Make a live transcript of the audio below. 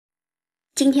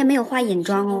今天没有画眼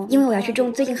妆哦，因为我要去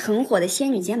种最近很火的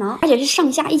仙女睫毛，而且是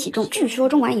上下一起种，据说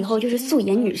种完以后就是素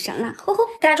颜女神了。吼吼，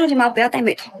大家种睫毛不要戴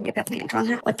美瞳，也不要戴眼妆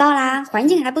哈。我到啦，环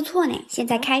境还不错呢。现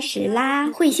在开始啦，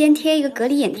会先贴一个隔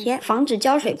离眼贴，防止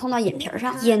胶水碰到眼皮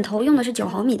上。眼头用的是9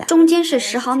毫米的，中间是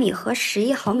10毫米和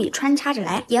11毫米穿插着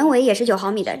来，眼尾也是9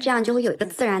毫米的，这样就会有一个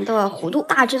自然的弧度。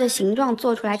大致的形状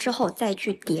做出来之后，再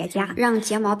去叠加，让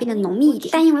睫毛变得浓密一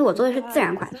点。但因为我做的是自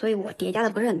然款，所以我叠加的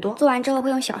不是很多。做完之后会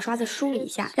用小刷子梳理一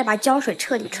下，再把胶水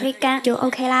彻底吹干就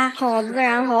OK 啦。好自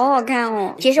然，好好看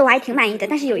哦。其实我还挺满意的，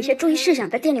但是有一些注意事项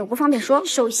在店里我不方便说。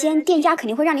首先，店家肯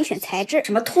定会让你选材质，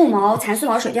什么兔毛、蚕丝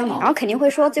毛、水貂毛，然后肯定会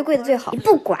说最贵的最好。你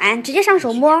不管，直接上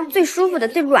手摸，最舒服的、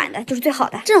最软的就是最好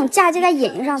的。这种嫁接在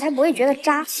眼睛上才不会觉得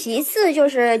扎。其次就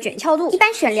是卷翘度，一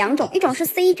般选2种，一种是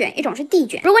C 卷，一种是 D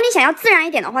卷。如果你想要自然一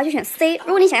点的话，就选 C；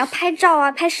 如果你想要拍照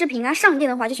啊、拍视频啊、上镜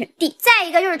的话，就选 D。再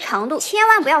一个就是长度，千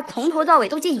万不要从头到尾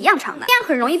都接一样长的，这样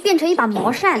很容易变成一把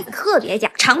毛扇子，特别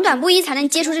假。长短不一才能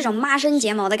接出这种妈生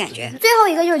睫毛的感觉。最后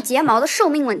一个就是睫毛的寿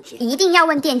命问题，一定要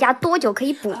问店家多久可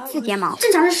以补一次睫毛，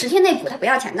正常是10天内补，它不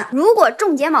要钱的。如果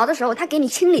种睫毛的时候他给你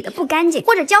清理的不干净，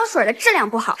或者胶水的质量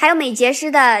不好，还有美睫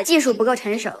师的技术不够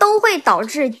成熟，都会导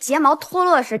致睫毛脱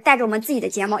落时带着我们自己的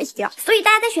睫毛一起掉。所以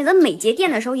大家在选择美睫店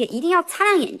的时候也一定要擦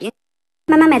亮眼睛。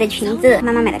妈妈买的裙子，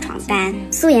妈妈买的床单，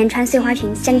素颜穿碎花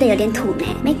裙真的有点土呢，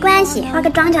没关系，化个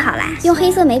妆就好啦。用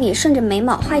黑色眉笔顺着眉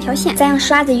毛画一条线，再用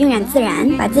刷子晕染自然，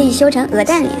把自己修成鹅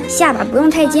蛋脸。下巴不用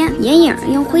太尖，眼影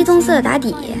用灰棕色打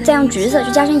底，再用橘色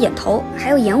去加深眼头，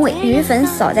还有眼尾。余粉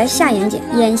扫在下眼睑，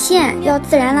眼线要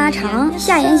自然拉长，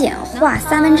下眼睑画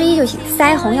1/3就行。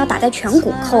腮红要打在颧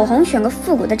骨，口红选个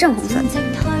复古的正红色。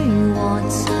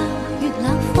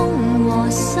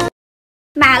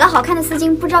买了好看的丝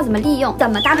巾，不知道怎么利用，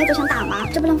怎么搭配都像大妈，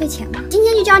这不浪费钱吗？今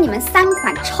天就教你们3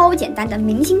款超简单的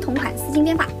明星同款丝巾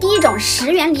编法。第一种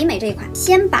10元李美这一款，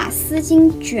先把丝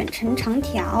巾卷成长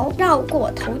条，绕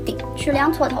过头顶，取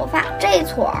2撮头发，这一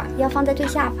撮要放在最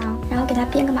下方，然后给它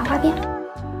编个麻花辫。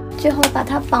最后把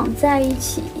它绑在一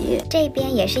起，这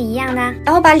边也是一样的，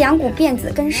然后把2股辫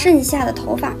子跟剩下的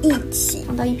头发一起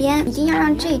放到一边，一定要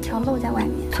让这条露在外面，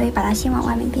所以把它先往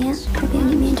外面编，再编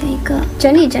里面这一个，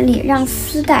整理整理，让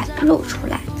丝带露出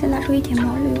来，再拿出一点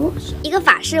毛流，一个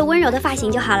法式温柔的发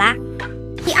型就好啦。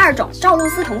第2种赵露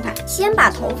思同款，先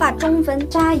把头发中分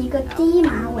扎一个低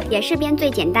马尾，也是编最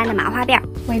简单的麻花辫，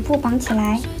尾部绑起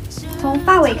来，从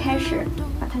发尾开始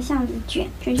把它向里卷，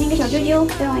卷成一个小揪揪，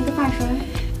再往一个发绳。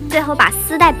最后把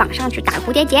丝带绑上去，打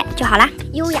蝴蝶结就好啦，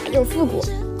优雅又复古。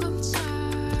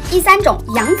第3种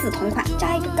杨紫同款，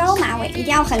扎一个高马尾，一定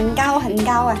要很高很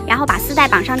高啊，然后把丝带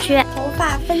绑上去，头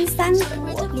发分3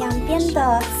股，两边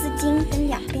的丝巾跟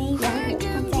两边圆骨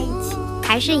放在一起，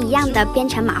还是一样的编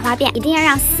成麻花辫，一定要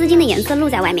让丝巾的颜色露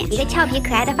在外面，一个俏皮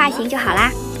可爱的发型就好啦。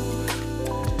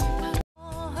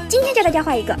今天教大家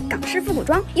画一个港式复古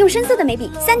妆，用深色的眉笔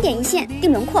3点一线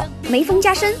定轮廓，眉峰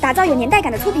加深，打造有年代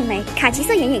感的粗平眉。卡其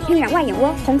色眼影晕染外眼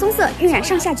窝，红棕色晕染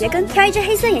上下睫根，挑一支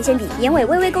黑色眼线笔，眼尾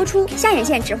微微勾出，下眼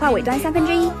线只画尾端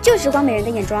1/3，就时光美人的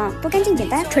眼妆，多干净简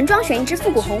单。唇妆选一支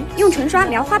复古红，用唇刷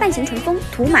描花瓣型唇峰，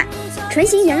涂满，唇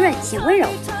形圆润显温柔。